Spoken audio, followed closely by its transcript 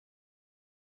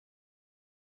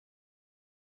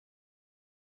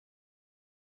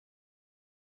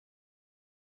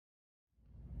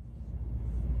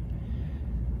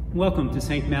Welcome to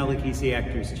St. Malachy's the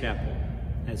Actors Chapel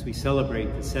as we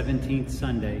celebrate the 17th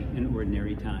Sunday in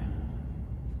Ordinary Time.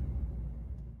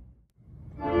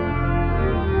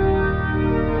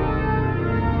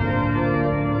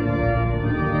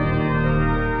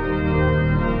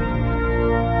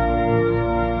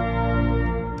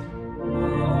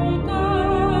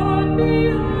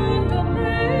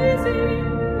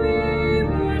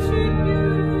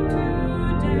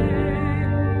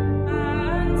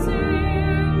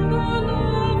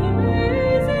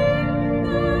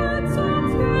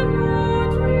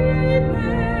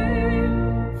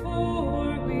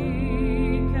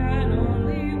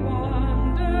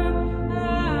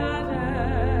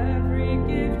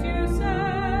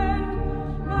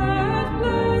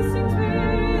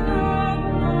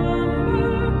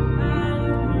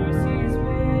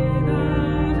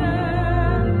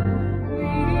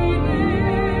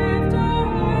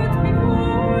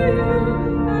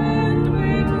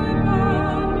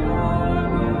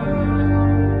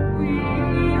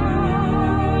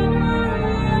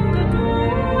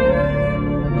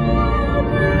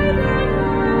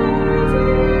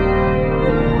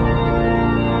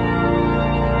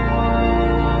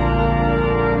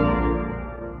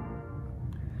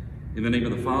 In the name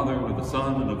of the Father, and of the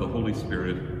Son, and of the Holy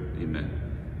Spirit, amen.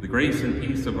 The grace and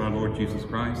peace of our Lord Jesus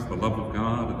Christ, the love of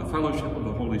God, and the fellowship of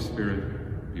the Holy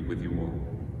Spirit be with you all.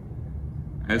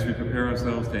 As we prepare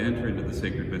ourselves to enter into the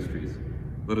sacred mysteries,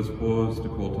 let us pause to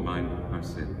call to mind our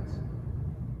sins.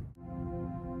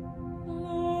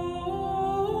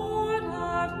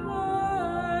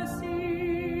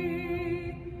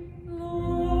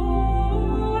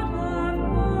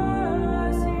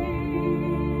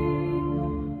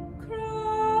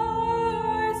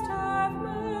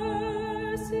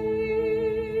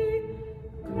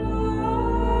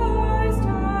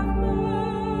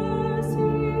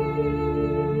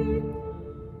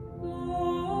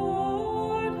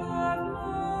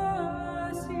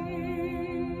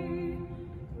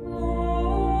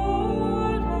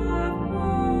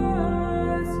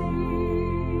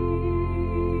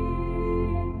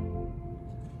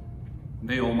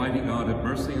 May Almighty God have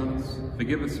mercy on us,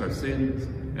 forgive us our sins,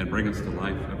 and bring us to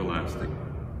life everlasting.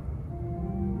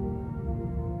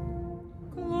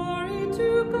 Glory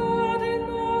to God in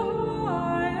the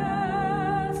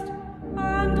highest,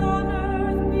 and on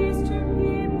earth peace to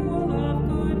people of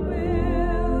good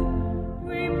will.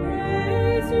 We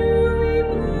praise you, we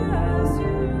bless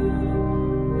you,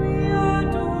 we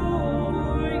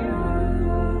adore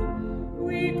you.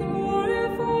 We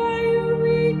glorify you,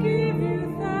 we give you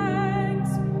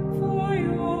thanks for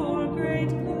your great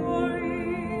glory.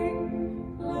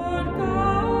 Lord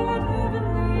God,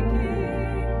 heavenly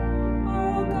King, O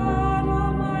God,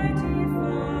 almighty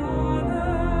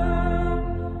Father,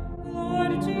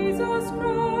 Lord Jesus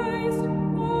Christ,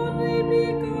 only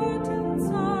begotten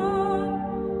Son,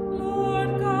 Lord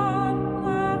God,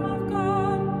 Lamb of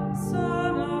God,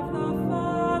 Son of the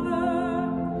Father,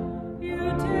 you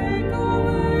take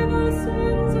away the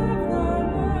sins of the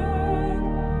world,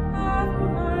 have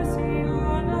mercy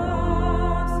on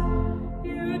us.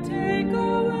 You take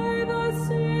away the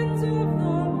sins of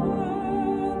the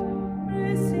world,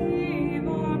 receive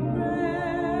our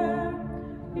prayer.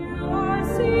 You are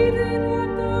seated at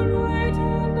the right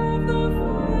hand of the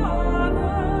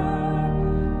Father,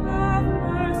 have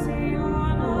mercy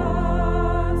on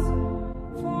us.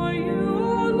 For you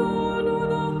alone are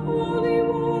the Holy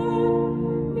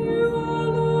One, you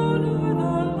alone are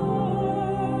the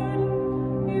Lord,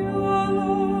 you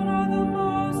alone are the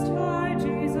Most High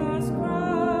Jesus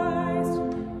Christ,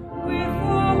 with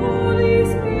the Holy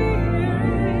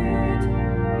Spirit,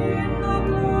 in the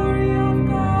glory of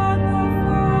God the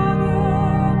Father.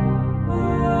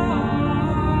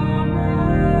 Amen.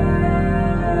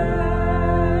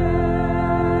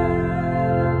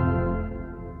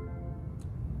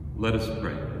 Let us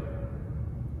pray.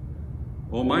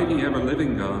 Almighty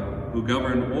ever-living God, who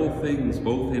govern all things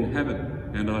both in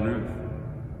heaven and on earth,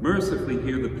 mercifully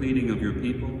hear the pleading of your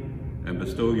people and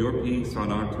bestow your peace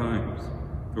on our times.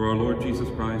 Through our Lord Jesus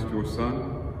Christ, your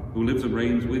Son, who lives and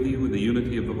reigns with you in the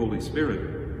unity of the Holy Spirit,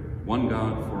 one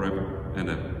God forever and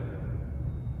ever.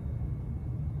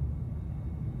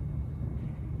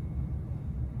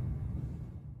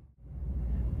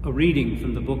 A reading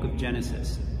from the book of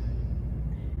Genesis.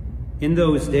 In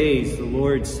those days the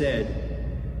Lord said,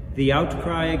 "The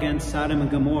outcry against Sodom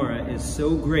and Gomorrah is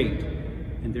so great,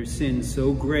 and their sin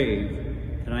so grave,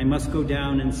 that I must go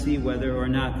down and see whether or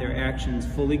not their actions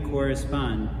fully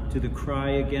correspond to the cry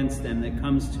against them that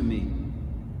comes to me.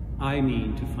 I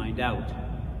mean to find out."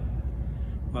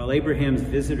 While Abraham's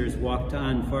visitors walked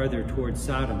on farther toward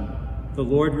Sodom, the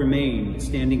Lord remained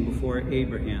standing before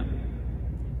Abraham.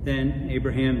 Then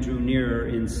Abraham drew nearer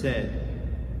and said,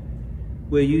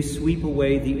 "Will you sweep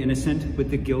away the innocent with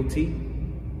the guilty?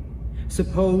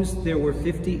 Suppose there were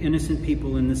 50 innocent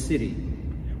people in the city.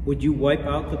 Would you wipe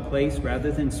out the place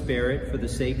rather than spare it for the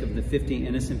sake of the 50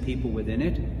 innocent people within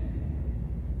it?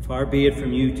 Far be it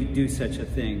from you to do such a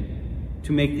thing,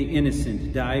 to make the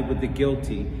innocent die with the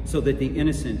guilty, so that the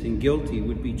innocent and guilty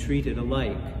would be treated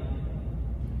alike.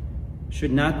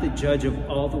 Should not the judge of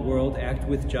all the world act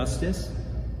with justice?"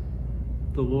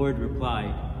 The Lord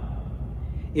replied,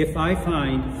 "If I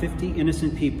find 50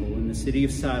 innocent people in the city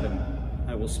of Sodom,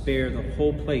 I will spare the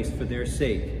whole place for their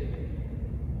sake."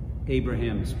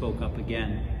 Abraham spoke up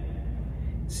again.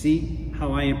 "See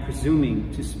how I am presuming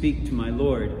to speak to my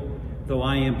Lord, though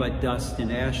I am but dust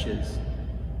and ashes.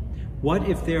 What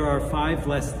if there are 5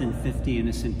 less than 50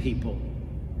 innocent people?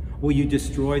 Will you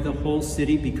destroy the whole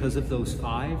city because of those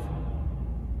 5?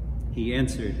 He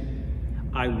answered,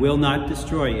 "I will not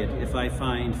destroy it if I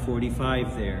find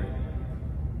 45 there."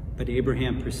 But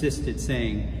Abraham persisted,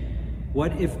 saying,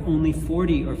 "What if only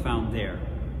 40 are found there?"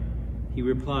 He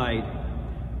replied,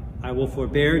 "I will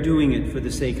forbear doing it for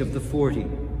the sake of the 40.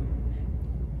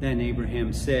 Then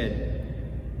Abraham said,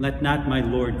 "Let not my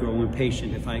Lord grow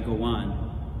impatient if I go on.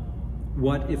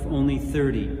 What if only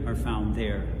 30 are found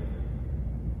there?"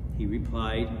 He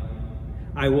replied,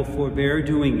 "I will forbear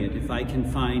doing it if I can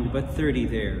find but 30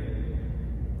 there."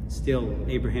 Still,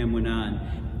 Abraham went on,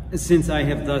 "Since I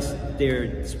have thus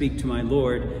dared speak to my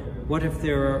Lord, what if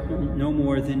there are no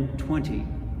more than 20?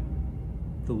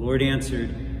 The Lord answered,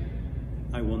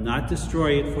 "I will not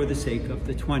destroy it for the sake of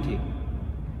the 20.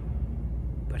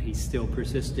 But he still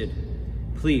persisted,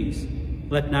 "Please,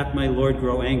 let not my Lord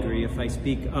grow angry if I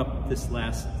speak up this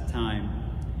last time.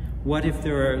 What if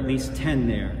there are at least 10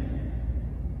 there?"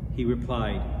 He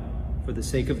replied, "For the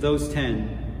sake of those 10,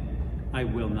 I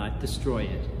will not destroy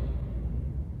it."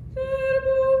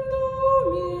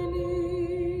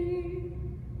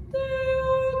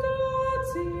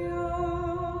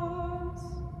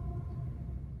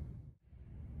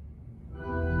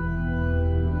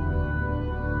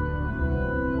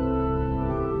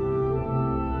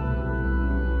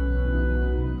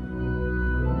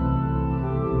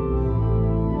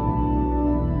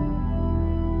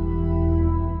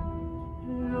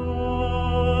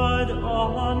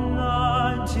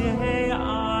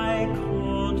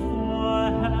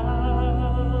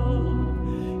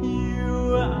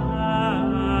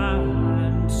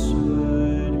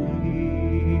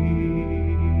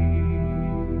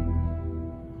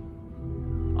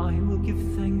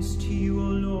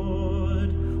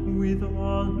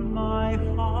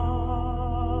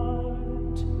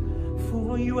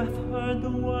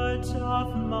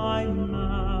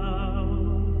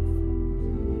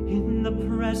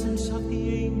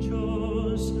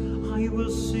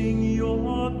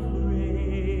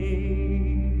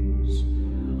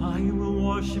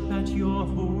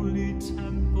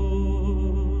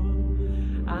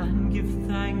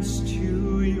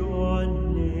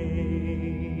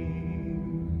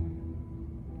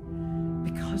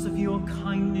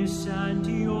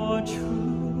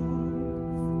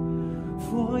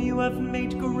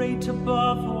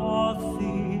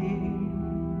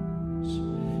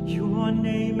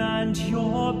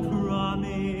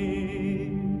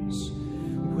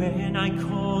 When I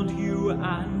called, you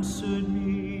answered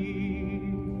me.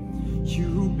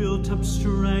 You built up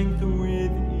strength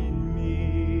within me.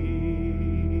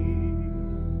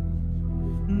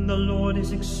 The Lord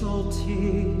is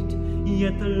exalted,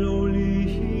 yet the lowly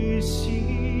he sees,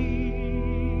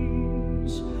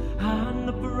 and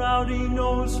the proud he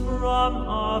knows from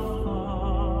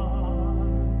afar.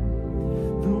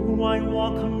 Though I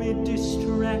walk amid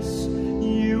distress,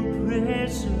 you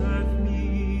preserve me.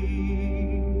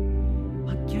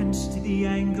 Against the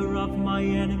anger of my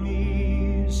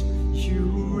enemies, you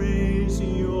raise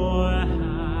your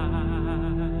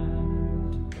hand.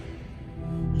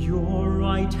 Your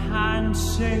right hand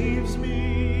saves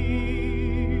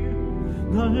me.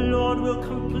 The Lord will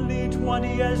complete what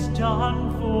he has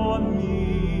done for me.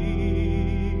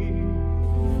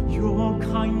 Your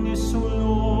kindness, O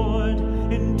Lord,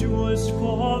 endures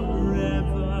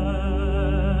forever.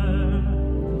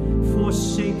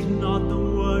 Forsake not the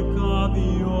work of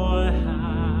your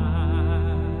hands.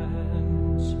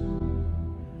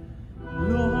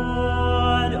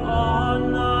 Lord, on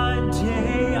the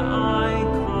day I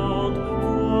called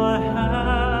for help,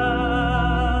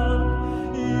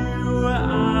 you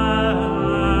answered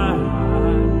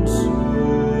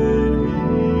me.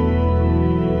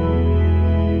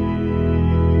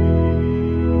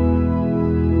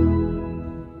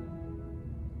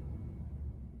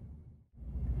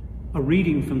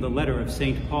 reading from the letter of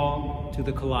St. Paul to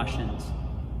the Colossians.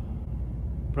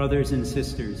 Brothers and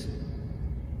sisters,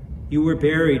 you were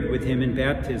buried with him in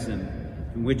baptism,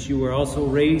 in which you were also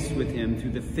raised with him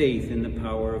through the faith in the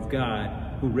power of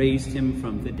God, who raised him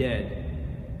from the dead.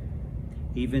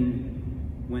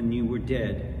 Even when you were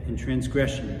dead in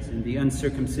transgressions and the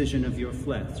uncircumcision of your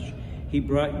flesh, he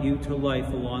brought you to life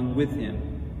along with him,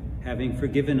 having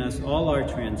forgiven us all our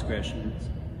transgressions,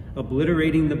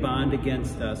 obliterating the bond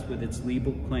against us with its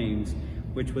legal claims,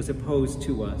 which was opposed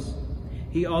to us.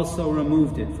 He also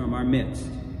removed it from our midst,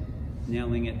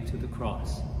 nailing it to the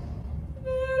cross.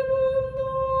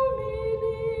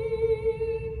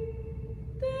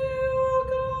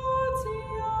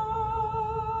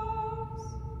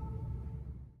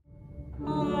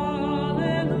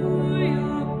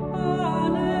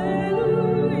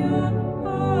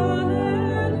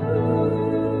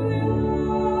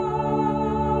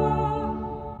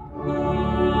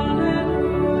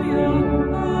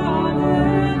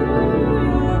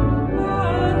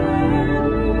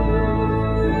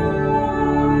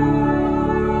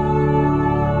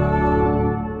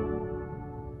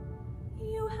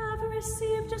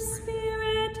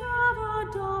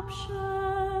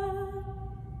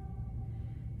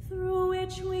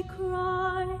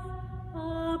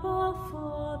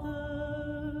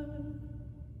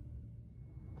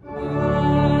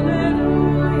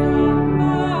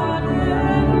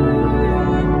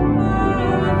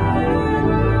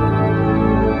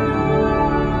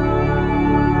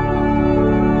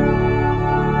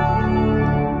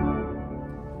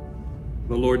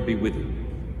 Be with you.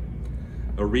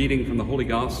 A reading from the Holy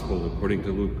Gospel according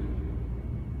to Luke.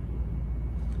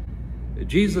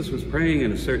 Jesus was praying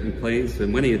in a certain place,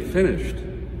 and when he had finished,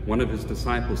 one of his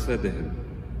disciples said to him,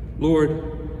 "Lord,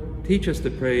 teach us to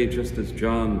pray just as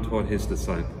John taught his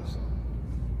disciples."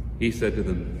 He said to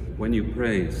them, "When you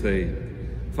pray, say,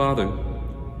 'Father,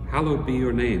 hallowed be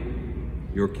your name,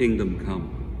 your kingdom come.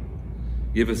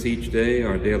 Give us each day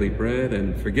our daily bread,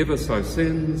 and forgive us our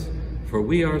sins, for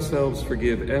we ourselves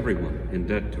forgive everyone in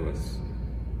debt to us,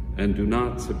 and do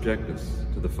not subject us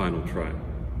to the final trial.'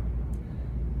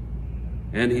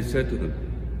 And he said to them,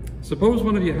 'Suppose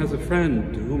one of you has a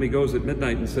friend to whom he goes at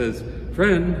midnight and says,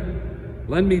 "Friend,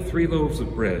 lend me 3 loaves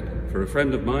of bread, for a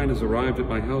friend of mine has arrived at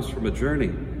my house from a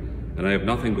journey, and I have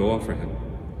nothing to offer him."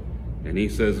 And he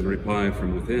says in reply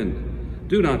from within,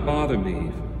 "Do not bother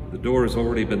me. The door has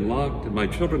already been locked, and my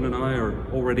children and I are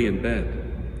already in bed.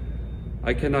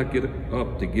 I cannot get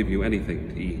up to give you anything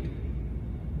to eat."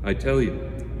 I tell you,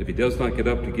 if he does not get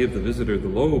up to give the visitor the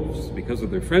loaves because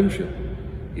of their friendship,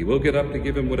 he will get up to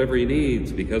give him whatever he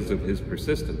needs because of his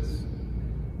persistence.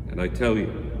 And I tell you,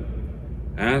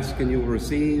 ask and you will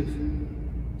receive,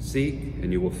 seek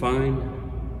and you will find,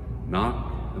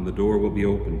 knock and the door will be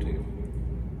opened to you.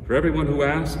 For everyone who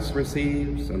asks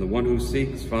receives, and the one who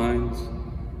seeks finds,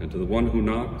 and to the one who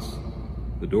knocks,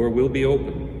 the door will be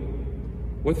opened.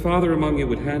 What father among you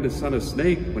would hand his son a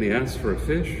snake when he asks for a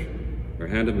fish, or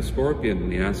hand him a scorpion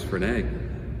when he asks for an egg?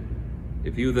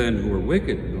 If you then, who are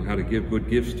wicked, know how to give good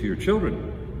gifts to your children,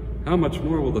 how much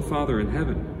more will the Father in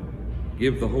heaven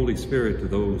give the Holy Spirit to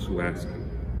those who ask him?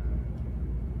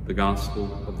 The Gospel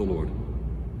of the Lord.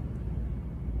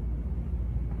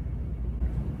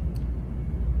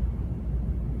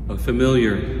 A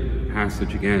familiar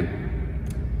passage again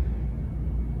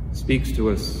speaks to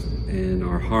us in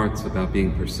our hearts about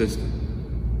being persistent.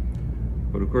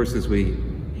 But of course, as we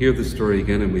hear the story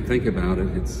again and we think about it,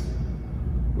 it's,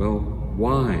 well,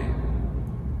 why?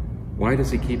 Why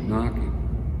does he keep knocking?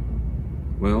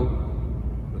 Well,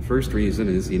 the first reason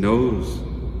is he knows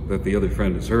that the other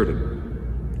friend has hurt him.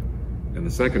 And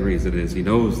the second reason is he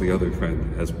knows the other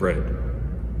friend has bread.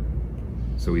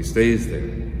 So he stays there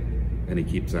and he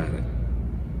keeps at it.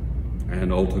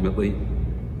 And ultimately,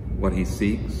 what he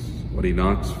seeks, what he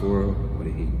knocks for, what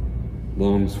he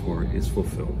longs for is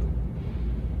fulfilled.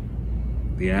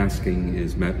 The asking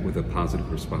is met with a positive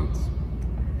response.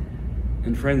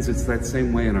 And friends, it's that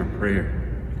same way in our prayer.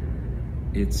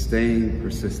 It's staying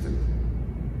persistent.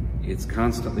 It's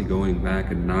constantly going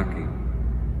back and knocking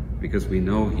because we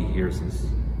know he hears us.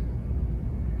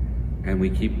 And we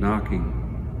keep knocking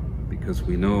because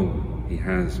we know he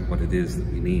has what it is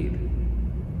that we need.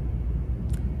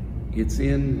 It's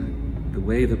in the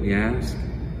way that we ask,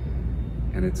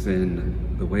 and it's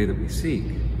in the way that we seek,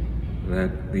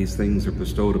 that these things are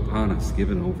bestowed upon us,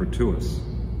 given over to us.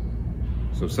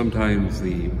 So sometimes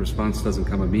the response doesn't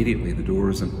come immediately. The door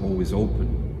isn't always open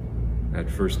at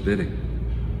first bidding.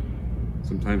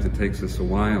 Sometimes it takes us a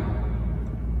while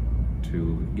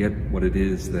to get what it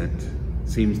is that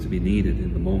seems to be needed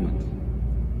in the moment.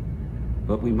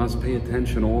 But we must pay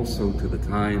attention also to the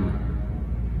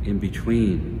time in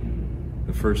between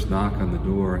the first knock on the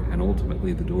door and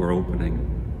ultimately the door opening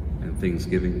and things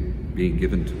being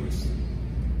given to us.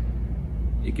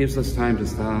 It gives us time to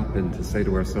stop and to say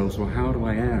to ourselves, well, how do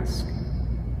I ask?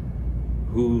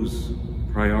 Whose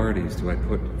priorities do I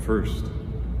put first?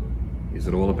 Is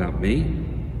it all about me?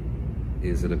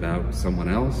 Is it about someone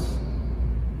else?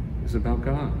 Is it about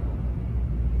God?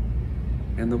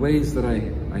 And the ways that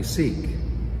I seek,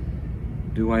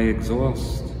 do I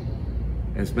exhaust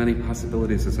as many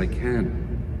possibilities as I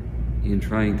can in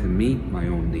trying to meet my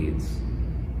own needs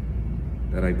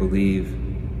that I believe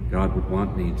God would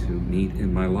want me to meet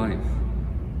in my life,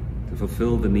 to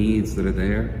fulfill the needs that are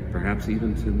there, perhaps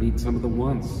even to meet some of the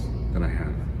wants that I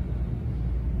have?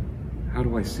 How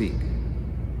do I seek?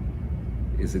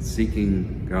 Is it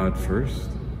seeking God first,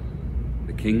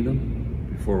 the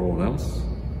kingdom before all else?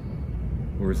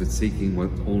 Or is it seeking what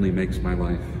only makes my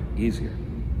life easier?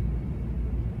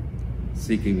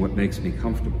 Seeking what makes me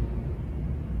comfortable?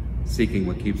 Seeking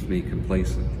what keeps me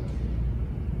complacent?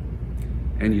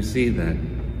 And you see that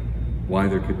why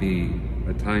there could be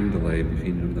a time delay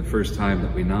between the first time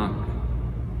that we knock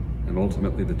and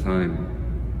ultimately the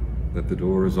time that the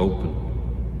door is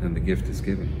open and the gift is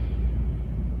given.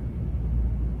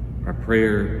 Our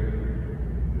prayer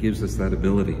gives us that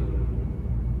ability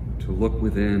to look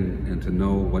within and to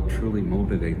know what truly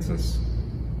motivates us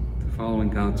to following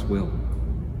God's will,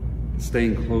 to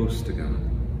staying close to God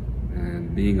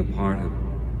and being a part of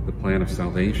the plan of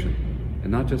salvation,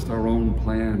 and not just our own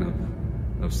plan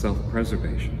of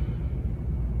self-preservation.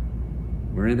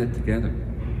 We're in it together.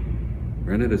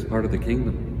 We're in it as part of the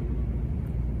kingdom.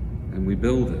 And we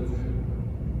build it.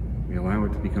 We allow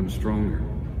it to become stronger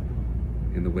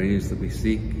in the ways that we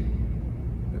seek,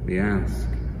 that we ask,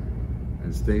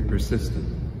 and stay persistent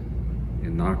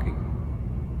in knocking.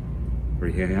 For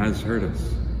He has heard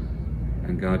us,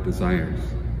 and God desires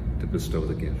to bestow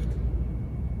the gift.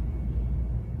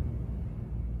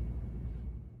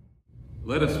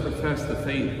 Let us profess the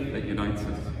faith that unites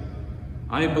us.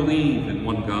 I believe in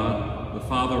one God, the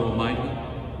Father Almighty,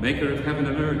 maker of heaven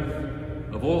and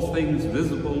earth, of all things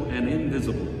visible and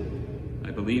invisible.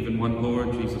 I believe in one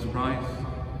Lord Jesus Christ,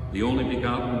 the only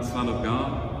begotten Son of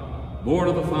God, born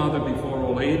of the Father before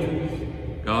all ages,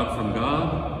 God from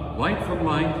God, light from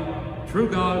light, true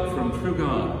God from true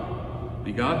God,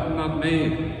 begotten, not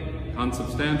made,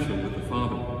 consubstantial with the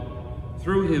Father.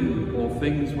 Through Him all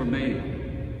things were made.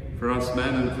 For us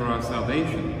men and for our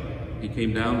salvation, He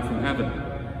came down from heaven,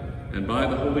 and by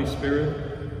the Holy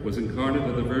Spirit was incarnate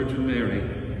of the Virgin Mary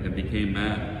and became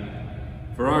man.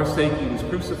 For our sake He was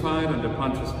crucified under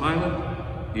Pontius Pilate.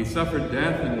 He suffered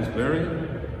death and was buried,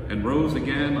 and rose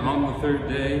again on the third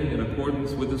day in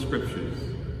accordance with the Scriptures.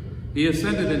 He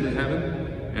ascended into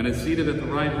heaven and is seated at the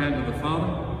right hand of the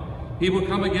Father. He will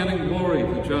come again in glory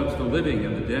to judge the living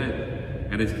and the dead,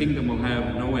 and His kingdom will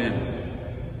have no end.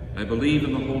 I believe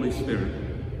in the Holy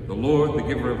Spirit, the Lord, the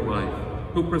giver of life,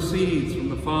 who proceeds from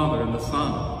the Father and the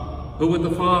Son, who with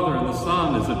the Father and the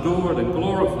Son is adored and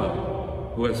glorified,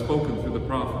 who has spoken through the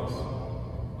prophets.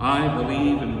 I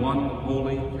believe in one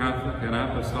holy, Catholic, and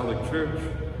Apostolic Church.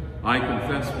 I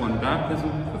confess one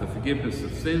baptism for the forgiveness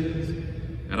of sins,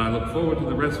 and I look forward to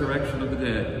the resurrection of the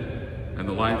dead and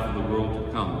the life of the world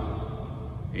to come.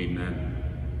 Amen.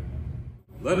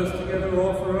 Let us together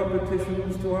offer our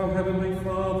petitions to our Heavenly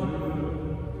Father.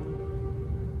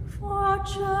 For our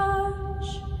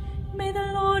church, may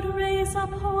the Lord raise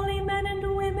up holy men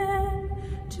and women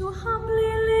to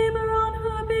humbly labor on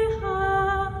her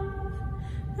behalf.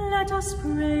 Let us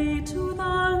pray to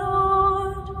the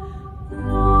Lord.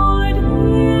 Lord,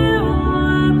 hear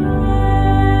our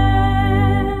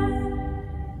prayer.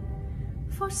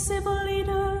 For civil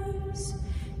leaders,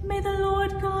 may the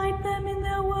Lord guide them in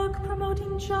their work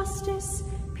promoting justice,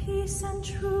 peace, and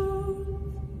truth.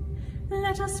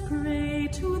 Let us pray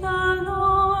to the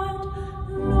Lord.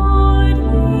 Lord,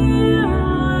 hear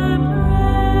our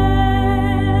prayer.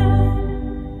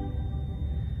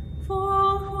 For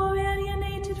all who are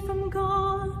alienated from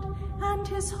God and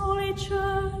His holy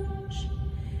church,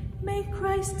 may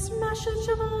Christ's message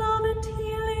of love and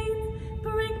healing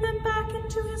bring them back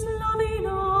into His loving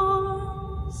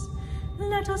arms.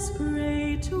 Let us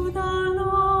pray to the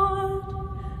Lord.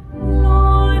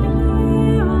 Lord,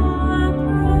 hear our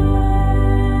prayer.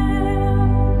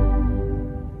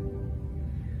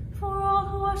 For all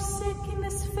who are sick in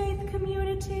this faith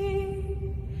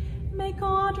community, may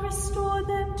God restore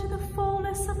them to the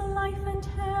fullness of life and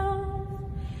health,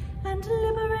 and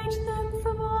liberate them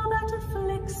from all that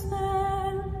afflicts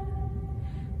them.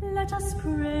 Let us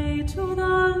pray to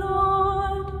the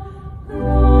Lord.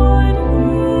 Lord,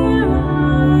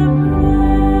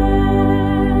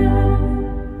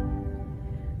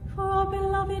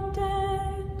 beloved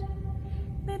dead.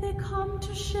 May they come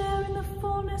to share in the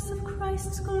fullness of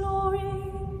Christ's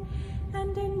glory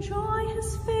and enjoy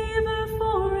his favor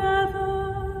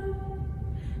forever.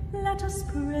 Let us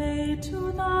pray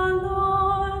to the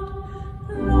Lord.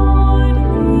 Lord,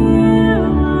 hear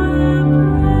our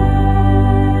prayer.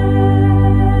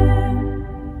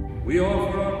 We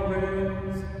offer our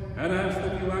prayers and ask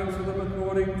that you answer them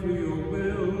according to your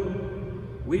will.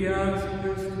 We ask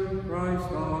this through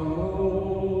Christ our Lord.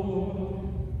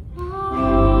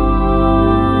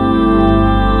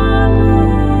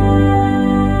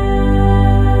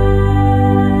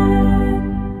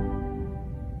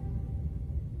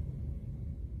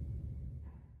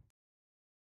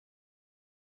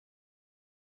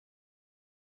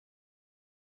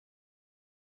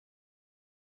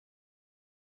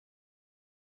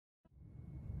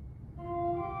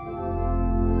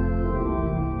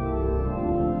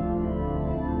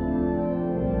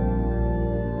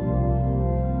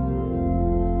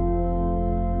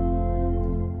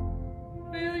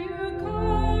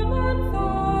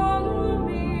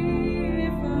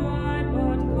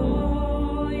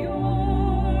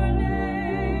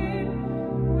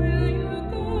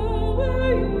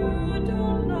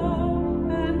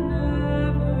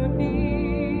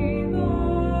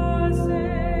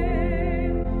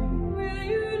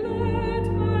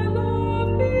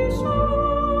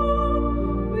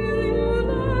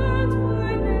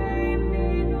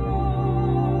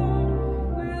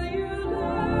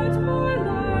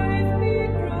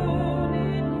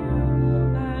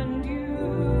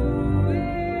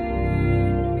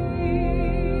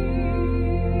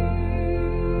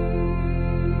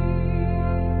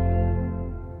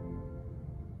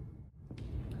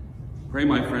 Pray,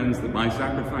 my friends, that my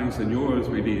sacrifice and yours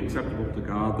may be acceptable to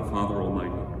God, the Father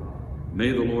Almighty.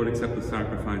 May the Lord accept the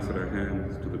sacrifice at our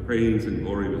hands to the praise and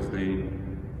glory of his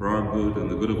name, for our good and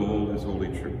the good of all his holy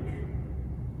church.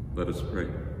 Let us pray.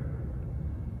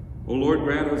 O Lord,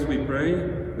 grant us, we pray,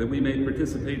 that we may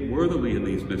participate worthily in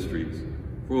these mysteries,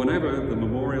 for whenever the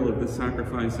memorial of this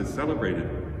sacrifice is celebrated,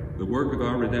 the work of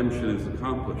our redemption is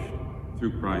accomplished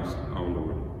through Christ our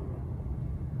Lord.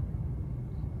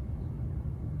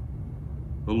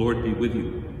 The Lord be with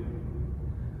you.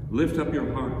 Lift up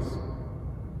your hearts,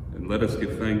 and let us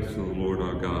give thanks to the Lord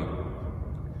our God.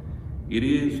 It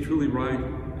is truly right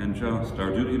and just,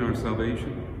 our duty and our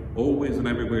salvation, always and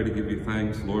everywhere to give you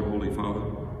thanks, Lord, Holy Father,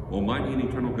 Almighty and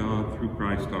eternal God, through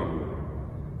Christ our Lord.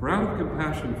 For out of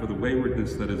compassion for the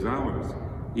waywardness that is ours,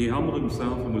 he humbled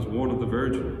himself and was born of the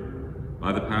Virgin.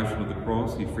 By the passion of the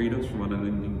cross, he freed us from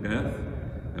unending death,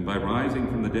 and by rising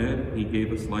from the dead, he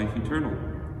gave us life eternal.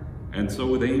 And so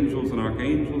with angels and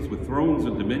archangels, with thrones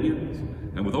and dominions,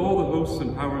 and with all the hosts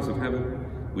and powers of heaven,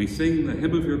 we sing the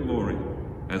hymn of your glory,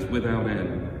 as without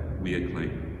end we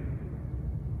acclaim.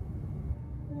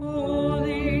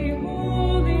 Holy,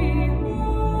 holy,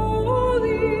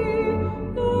 holy,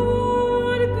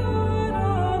 Lord God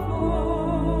of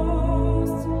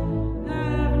hosts,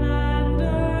 heaven and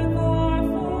earth are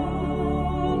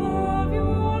full of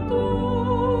your glory.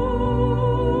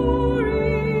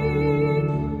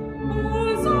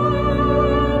 Hosanna,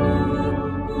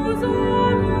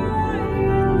 Hosanna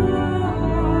in the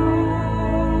highest.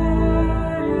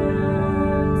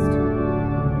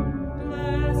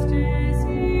 Blessed is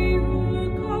he who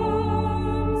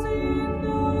comes in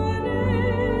the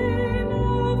name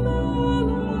of the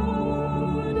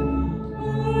Lord.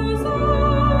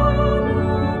 Hosanna,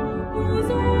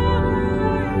 Hosanna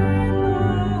in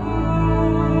the highest.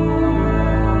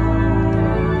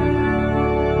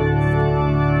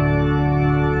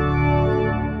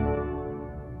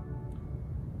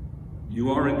 You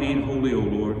are indeed holy, O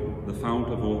Lord, the fount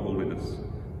of all holiness.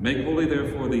 Make holy,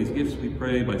 therefore, these gifts, we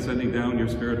pray, by sending down your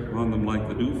Spirit upon them like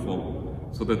the dewfall,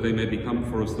 so that they may become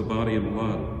for us the body and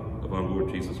blood of our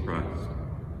Lord Jesus Christ.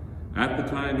 At the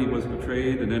time he was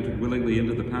betrayed and entered willingly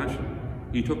into the passion,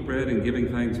 he took bread and, giving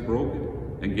thanks, broke it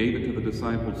and gave it to the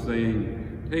disciples,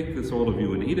 saying, "Take this, all of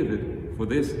you, and eat of it, for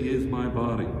this is my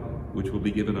body, which will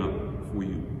be given up for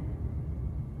you."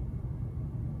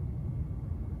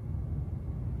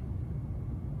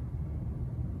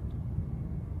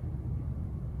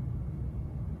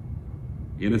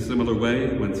 In a similar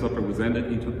way, when supper was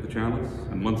ended, he took the chalice,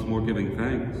 and once more giving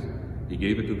thanks, he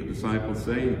gave it to the disciples,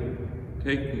 saying,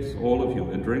 "Take this, all of you,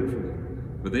 and drink from it,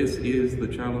 for this is the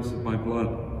chalice of my blood,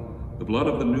 the blood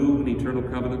of the new and eternal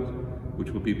covenant,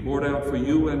 which will be poured out for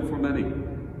you and for many,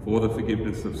 for the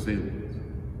forgiveness of sins.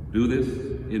 Do this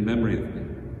in memory of me."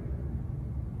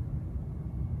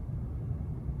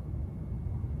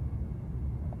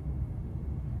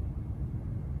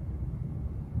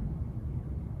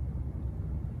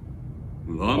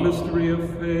 The mystery of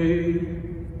faith.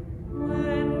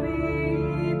 When we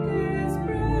eat this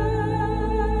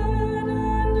bread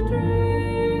and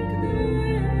drink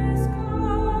this cup,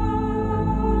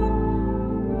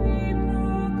 we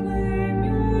proclaim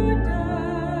your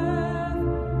death,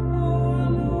 O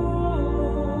Lord,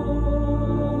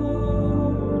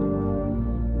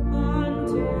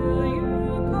 until you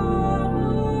come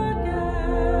again.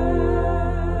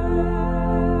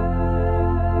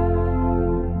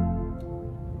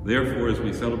 Therefore, as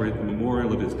we celebrate the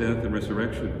memorial of his death and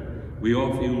resurrection, we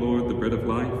offer you, Lord, the bread of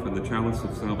life and the chalice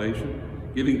of salvation,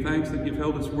 giving thanks that you've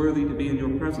held us worthy to be in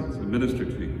your presence and minister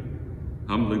to you.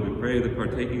 Humbly we pray that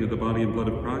partaking of the body and blood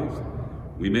of Christ,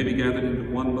 we may be gathered into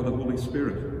one by the Holy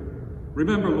Spirit.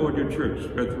 Remember, Lord, your church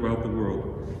spread throughout the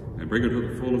world, and bring her to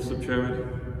the fullness of charity,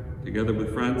 together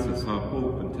with Francis, our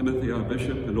Pope, and Timothy, our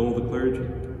Bishop, and all the clergy.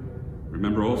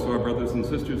 Remember also our brothers and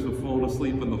sisters who have fallen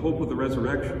asleep in the hope of the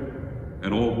resurrection,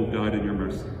 and all who died in your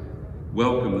mercy.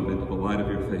 Welcome them into the light of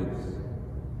your face.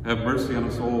 Have mercy on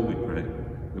us all, we pray,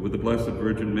 that with the Blessed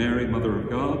Virgin Mary, Mother of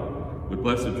God, with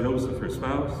Blessed Joseph, her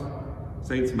spouse,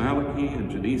 Saints Malachy and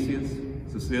Genesius,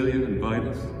 Cecilia and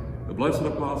Vitus, the blessed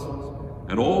apostles,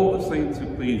 and all the saints who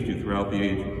pleased you throughout the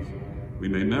ages, we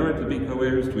may merit to be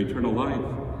co-heirs to eternal life,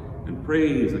 and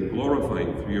praise and glorify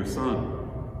you through your Son,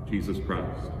 Jesus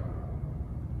Christ.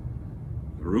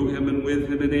 Through him and with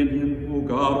him and in him, O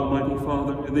God, Almighty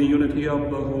Father, in the unity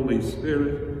of the Holy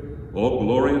Spirit, all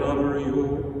glory and honor are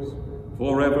yours,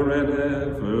 forever and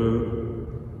ever.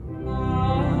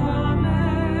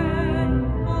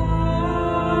 Amen.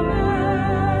 Amen.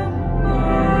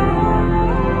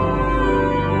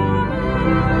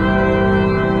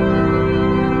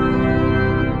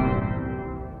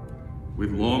 Amen.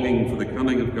 With longing for the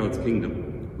coming of God's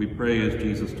kingdom, we pray as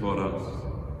Jesus taught us.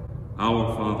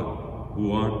 Our Father,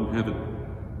 who art in heaven,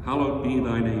 hallowed be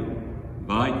thy name.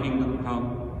 Thy kingdom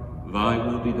come, thy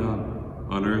will be done,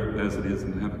 on earth as it is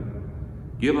in heaven.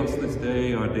 Give us this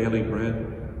day our daily bread,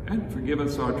 and forgive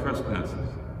us our trespasses,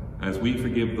 as we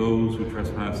forgive those who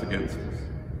trespass against us.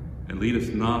 And lead us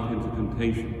not into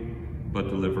temptation, but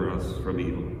deliver us from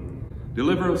evil.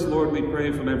 Deliver us, Lord, we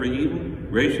pray, from every evil.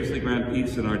 Graciously grant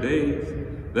peace in our days,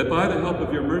 that by the help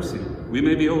of your mercy we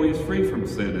may be always free from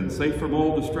sin and safe from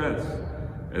all distress,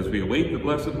 as we await the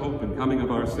blessed hope and coming of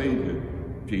our Savior,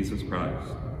 Jesus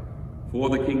Christ. For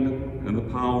the kingdom and the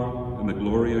power and the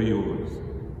glory are yours,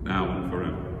 now and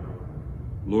forever.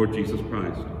 Lord Jesus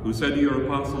Christ, who said to your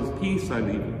apostles, "Peace I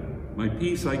leave you, my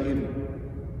peace I give you,"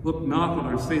 look not on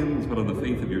our sins, but on the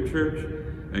faith of your church,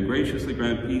 and graciously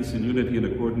grant peace and unity in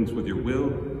accordance with your will,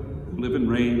 who live and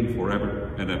reign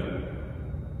forever and ever.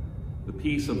 The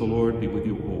peace of the Lord be with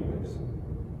you always.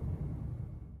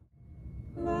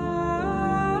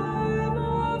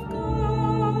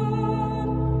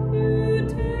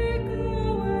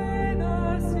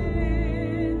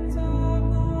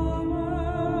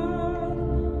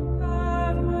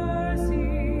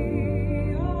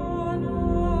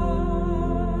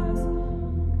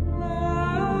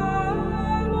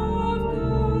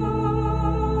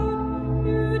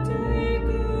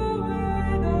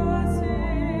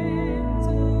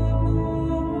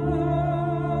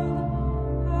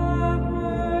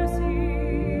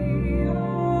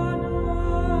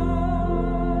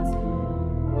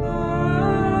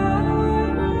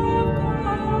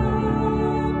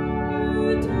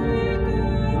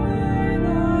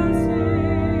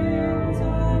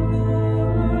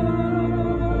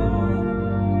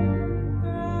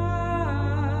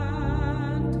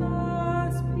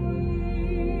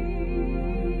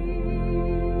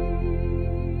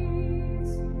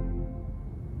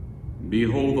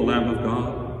 Behold the Lamb of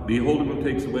God, behold him who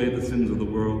takes away the sins of the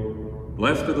world.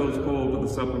 Blessed are those called to the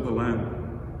supper of the Lamb.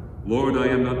 Lord, I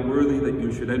am not worthy that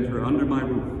you should enter under my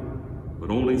roof, but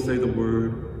only say the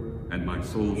word, and my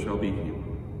soul shall be healed.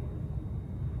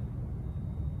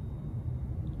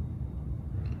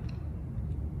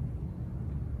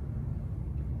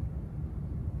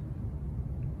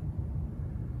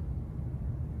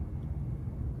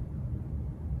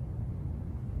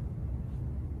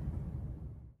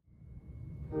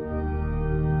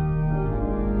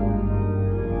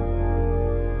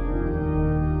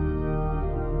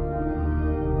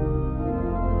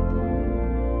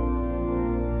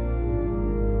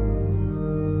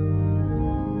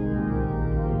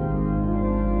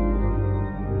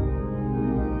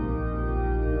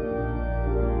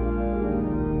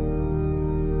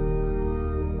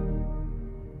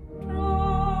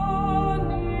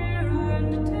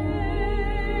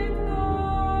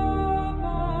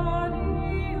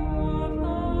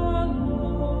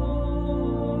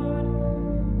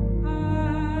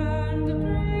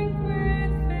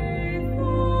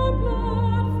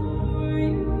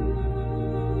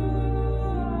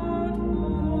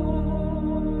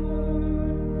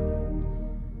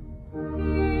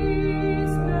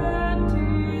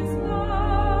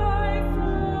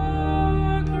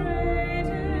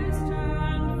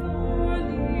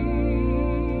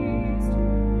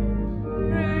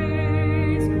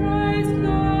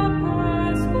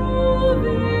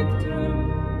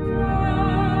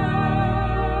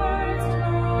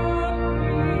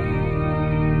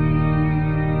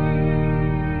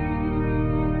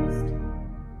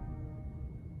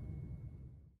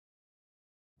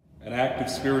 act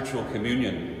of spiritual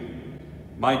communion.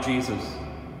 My Jesus,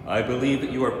 I believe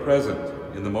that you are present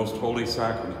in the most holy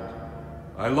sacrament.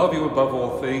 I love you above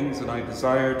all things, and I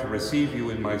desire to receive you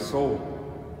in my soul.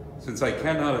 Since I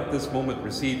cannot at this moment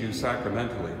receive you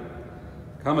sacramentally,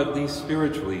 come at least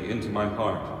spiritually into my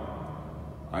heart.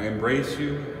 I embrace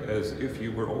you as if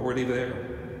you were already there,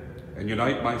 and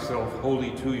unite myself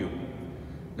wholly to you.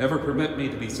 Never permit me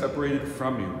to be separated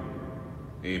from you.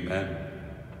 Amen.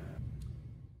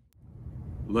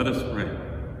 Let us pray.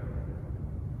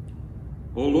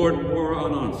 O Lord, pour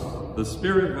on us the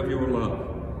spirit of your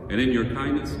love, and in your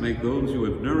kindness make those you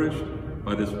have nourished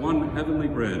by this one heavenly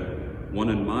bread, one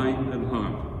in mind and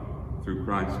heart, through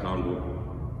Christ our Lord.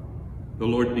 The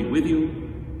Lord be with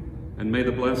you, and may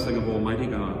the blessing of Almighty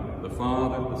God, the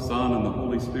Father, the Son, and the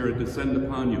Holy Spirit descend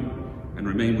upon you and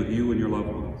remain with you and your loved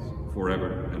ones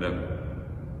forever and ever.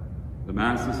 The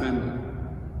Mass is ended.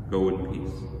 Go in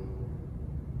peace.